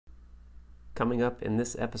Coming up in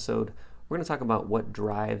this episode, we're going to talk about what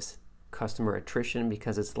drives customer attrition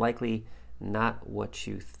because it's likely not what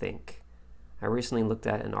you think. I recently looked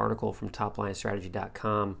at an article from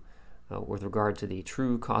TopLineStrategy.com with regard to the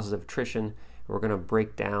true causes of attrition. We're going to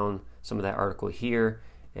break down some of that article here,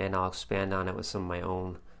 and I'll expand on it with some of my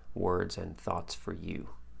own words and thoughts for you.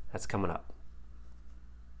 That's coming up.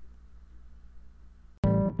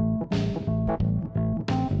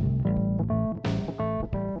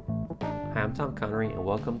 Hi, I'm Tom Connery, and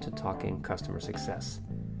welcome to Talking Customer Success.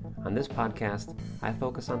 On this podcast, I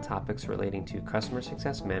focus on topics relating to customer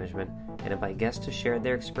success management and invite guests to share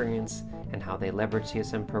their experience and how they leverage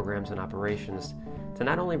CSM programs and operations to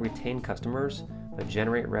not only retain customers, but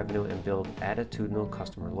generate revenue and build attitudinal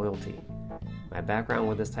customer loyalty. My background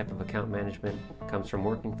with this type of account management comes from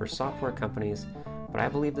working for software companies, but I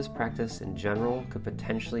believe this practice in general could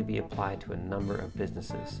potentially be applied to a number of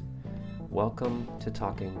businesses. Welcome to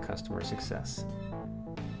Talking Customer Success.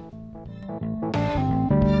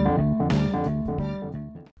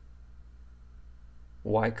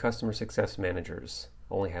 Why customer success managers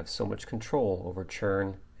only have so much control over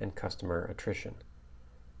churn and customer attrition.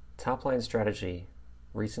 Topline Strategy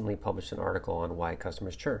recently published an article on why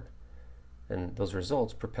customers churn, and those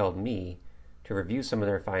results propelled me to review some of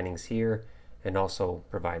their findings here and also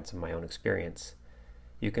provide some of my own experience.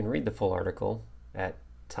 You can read the full article at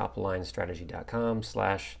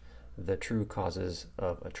toplinestrategy.com/the true causes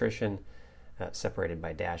of attrition, separated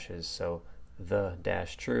by dashes. So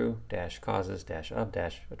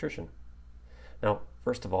the-true-causes-of-attrition. Now,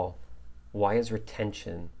 first of all, why is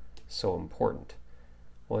retention so important?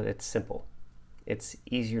 Well, it's simple. It's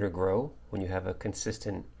easier to grow when you have a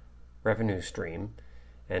consistent revenue stream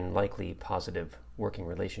and likely positive working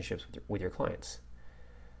relationships with your clients.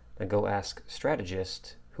 Now go ask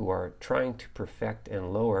strategists who are trying to perfect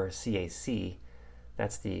and lower CAC,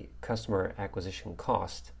 that's the customer acquisition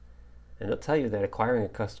cost, and they'll tell you that acquiring a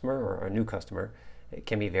customer or a new customer, it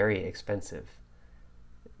can be very expensive.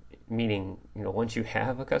 Meaning, once you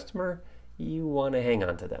have a customer, you want to hang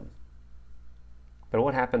on to them. But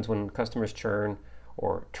what happens when customers churn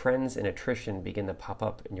or trends in attrition begin to pop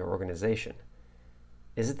up in your organization?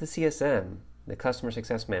 Is it the CSM, the customer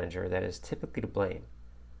success manager, that is typically to blame?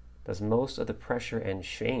 Does most of the pressure and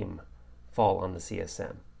shame fall on the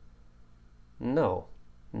CSM? No,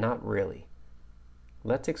 not really.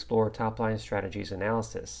 Let's explore Topline Strategy's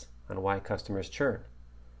analysis on why customers churn.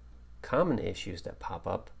 Common issues that pop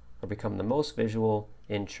up or become the most visual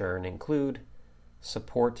in churn include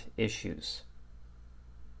support issues,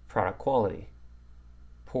 product quality,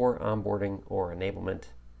 poor onboarding or enablement,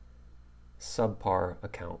 subpar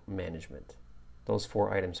account management. Those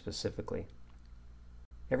 4 items specifically.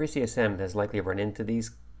 Every CSM has likely run into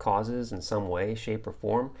these causes in some way, shape, or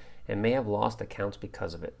form and may have lost accounts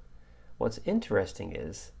because of it. What's interesting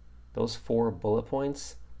is those 4 bullet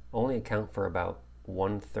points only account for about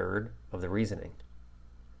 1/3 of the reasoning.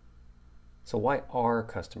 So why are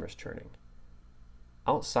customers churning?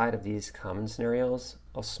 Outside of these common scenarios,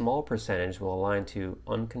 a small percentage will align to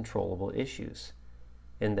uncontrollable issues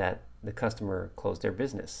in that the customer closed their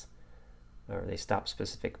business, or they stopped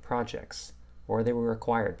specific projects, or they were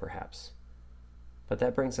acquired perhaps. But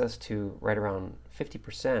that brings us to right around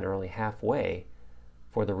 50%, or only halfway,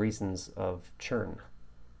 for the reasons of churn.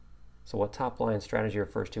 So what Topline Strategy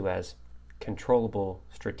refers to as controllable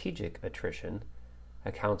strategic attrition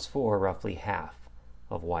accounts for roughly half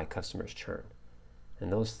of why customers churn. And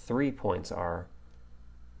those 3 points are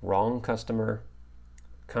wrong customer,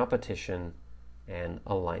 competition, and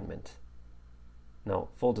alignment. Now,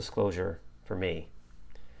 full disclosure for me,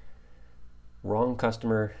 wrong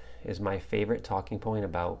customer is my favorite talking point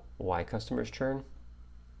about why customers churn.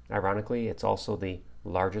 Ironically, it's also the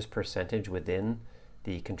largest percentage within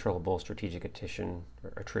the controllable strategic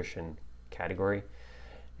attrition category.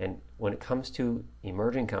 And when it comes to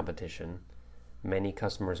emerging competition, many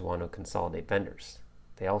customers want to consolidate vendors.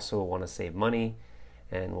 They also want to save money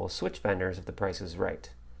and will switch vendors if the price is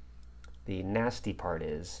right. The nasty part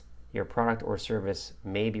is your product or service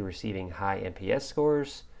may be receiving high NPS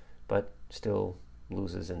scores, but still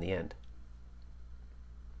loses in the end.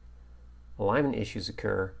 Alignment issues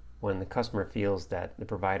occur when the customer feels that the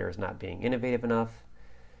provider is not being innovative enough.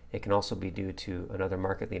 It can also be due to another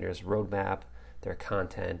market leader's roadmap, their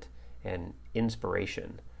content, and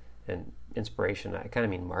inspiration. And inspiration, I kind of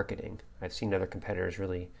mean marketing. I've seen other competitors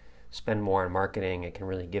really spend more on marketing. It can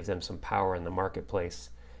really give them some power in the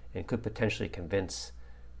marketplace and could potentially convince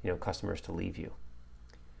customers to leave you.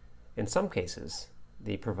 In some cases,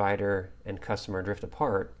 the provider and customer drift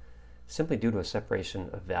apart simply due to a separation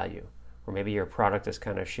of value, or maybe your product is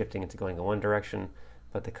kind of shifting into going in one direction,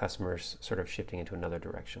 but the customer's sort of shifting into another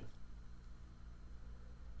direction.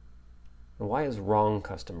 And why is wrong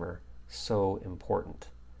customer so important?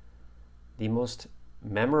 The most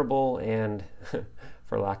memorable and,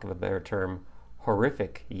 for lack of a better term,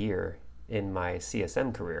 horrific year in my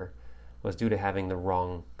CSM career was due to having the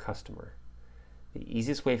wrong customer. The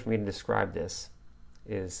easiest way for me to describe this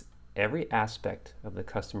is every aspect of the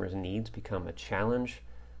customer's needs become a challenge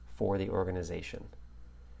for the organization.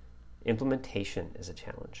 Implementation is a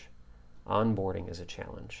challenge. Onboarding is a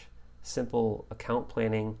challenge. Simple account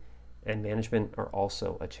planning and management are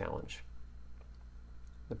also a challenge.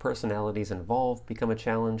 The personalities involved become a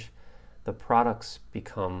challenge. The products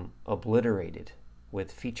become obliterated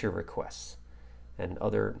with feature requests and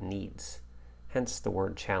other needs. Hence the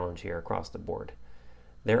word challenge here across the board.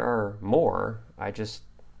 There are more. I just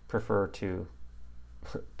prefer to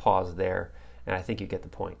pause there, and I think you get the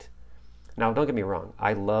point. Now, don't get me wrong.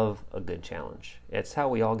 I love a good challenge. It's how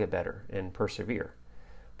we all get better and persevere.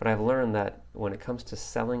 But I've learned that when it comes to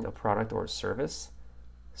selling a product or a service,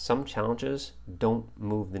 some challenges don't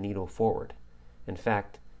move the needle forward. In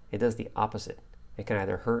fact, it does the opposite. It can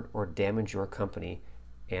either hurt or damage your company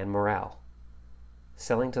and morale.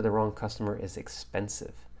 Selling to the wrong customer is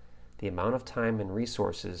expensive. The amount of time and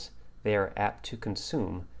resources they are apt to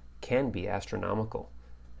consume can be astronomical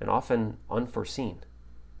and often unforeseen.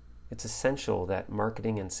 It's essential that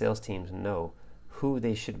marketing and sales teams know who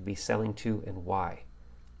they should be selling to and why.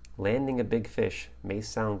 Landing a big fish may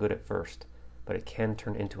sound good at first, but it can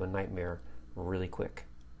turn into a nightmare really quick.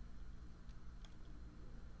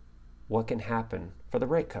 What can happen for the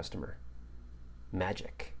right customer?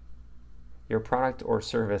 Magic. Your product or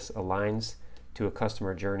service aligns to a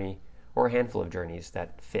customer journey or a handful of journeys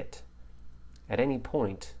that fit. At any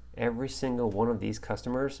point, every single one of these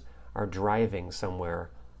customers are driving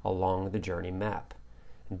somewhere along the journey map.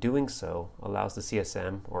 And doing so allows the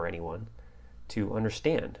CSM or anyone to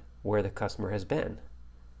understand where the customer has been,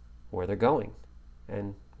 where they're going,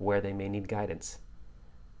 and where they may need guidance.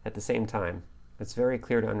 At the same time, it's very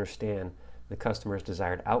clear to understand the customer's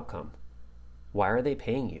desired outcome. Why are they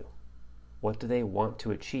paying you? What do they want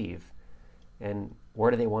to achieve? And where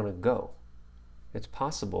do they want to go? It's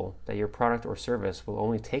possible that your product or service will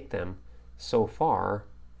only take them so far,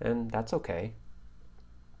 and that's okay.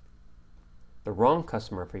 The wrong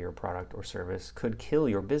customer for your product or service could kill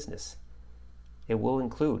your business. It will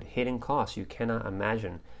include hidden costs you cannot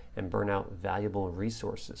imagine and burn out valuable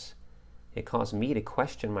resources. It caused me to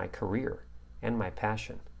question my career and my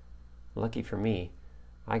passion. Lucky for me,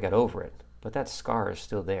 I got over it, but that scar is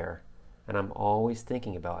still there, and I'm always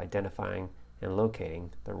thinking about identifying and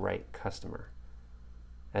locating the right customer.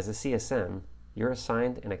 As a CSM, you're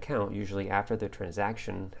assigned an account usually after the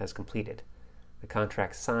transaction has completed. The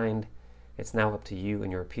contract's signed. It's now up to you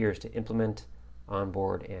and your peers to implement,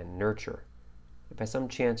 onboard, and nurture. If by some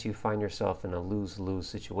chance you find yourself in a lose-lose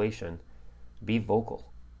situation, be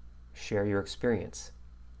vocal. Share your experience.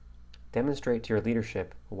 Demonstrate to your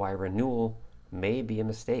leadership why renewal may be a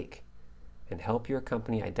mistake, and help your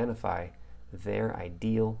company identify their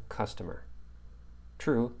ideal customer.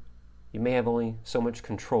 True, you may have only so much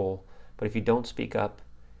control, but if you don't speak up,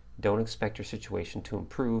 don't expect your situation to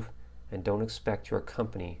improve, and don't expect your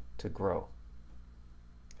company to grow.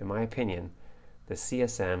 In my opinion, the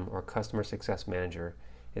CSM or Customer Success Manager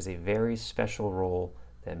is a very special role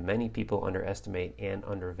that many people underestimate and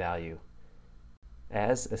undervalue.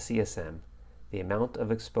 As a CSM, the amount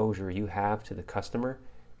of exposure you have to the customer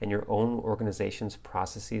and your own organization's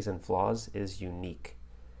processes and flaws is unique.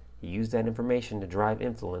 Use that information to drive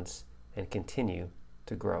influence and continue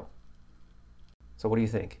to grow. So what do you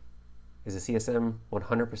think? Is the CSM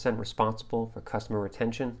 100% responsible for customer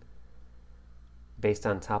retention? Based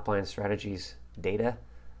on top-line strategies data,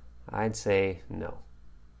 I'd say no.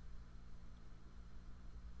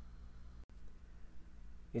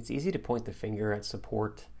 It's easy to point the finger at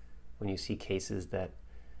support when you see cases that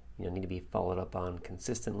need to be followed up on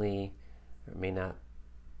consistently or may not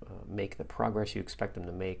make the progress you expect them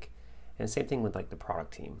to make. And same thing with like the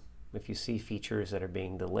product team. If you see features that are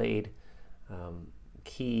being delayed,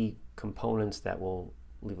 key components that will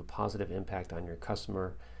leave a positive impact on your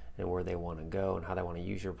customer and where they want to go and how they want to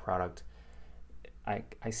use your product,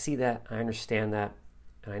 I see that, I understand that,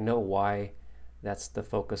 and I know why that's the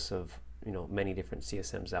focus of many different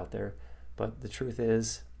CSMs out there. But the truth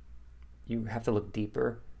is, you have to look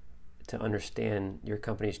deeper to understand your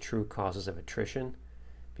company's true causes of attrition,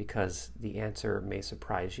 because the answer may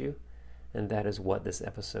surprise you, and that is what this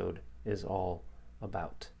episode is all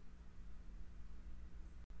about.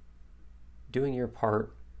 Doing your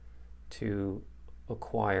part to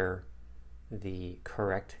acquire the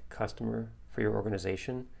correct customer for your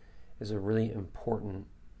organization is a really important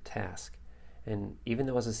task. And even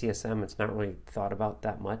though as a CSM, it's not really thought about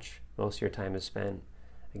that much, most of your time is spent,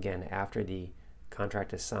 again, after the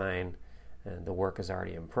contract is signed and the work is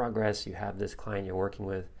already in progress, you have this client you're working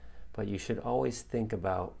with, but you should always think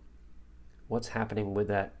about what's happening with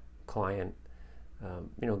that client,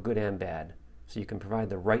 good and bad, so you can provide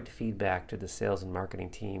the right feedback to the sales and marketing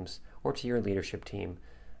teams or to your leadership team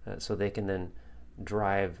so they can then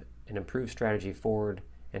drive an improved strategy forward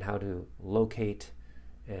and how to locate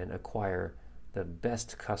and acquire the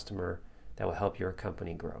best customer that will help your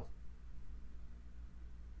company grow.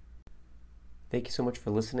 Thank you so much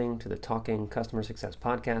for listening to the Talking Customer Success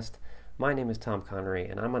podcast. My name is Tom Connery,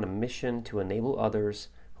 and I'm on a mission to enable others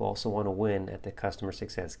who also want to win at the customer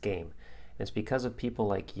success game. And it's because of people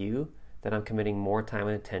like you that I'm committing more time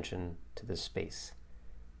and attention to this space.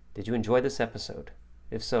 Did you enjoy this episode?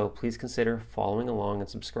 If so, please consider following along and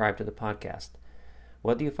subscribe to the podcast.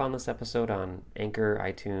 Whether you found this episode on Anchor,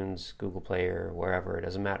 iTunes, Google Play, or wherever, it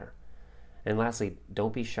doesn't matter. And lastly,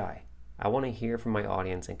 don't be shy. I want to hear from my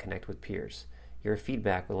audience and connect with peers. Your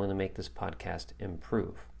feedback will only make this podcast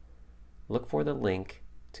improve. Look for the link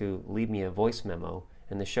to leave me a voice memo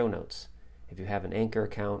in the show notes. If you have an Anchor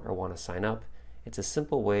account or want to sign up, it's a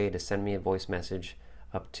simple way to send me a voice message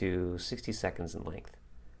up to 60 seconds in length.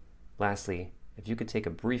 Lastly, if you could take a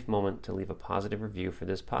brief moment to leave a positive review for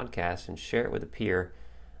this podcast and share it with a peer,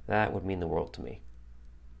 that would mean the world to me.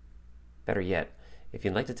 Better yet, if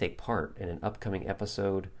you'd like to take part in an upcoming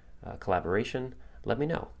episode collaboration, let me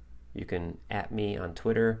know. You can @ me on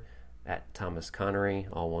Twitter at Thomas Connery,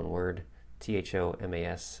 all one word,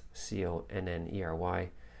 ThomasConnery,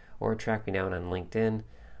 or track me down on LinkedIn,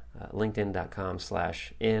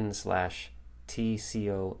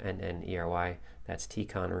 linkedin.com/in/TConnery. That's T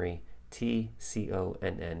Connery,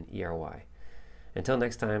 TConnery. Until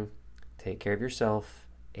next time, take care of yourself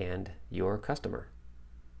and your customer.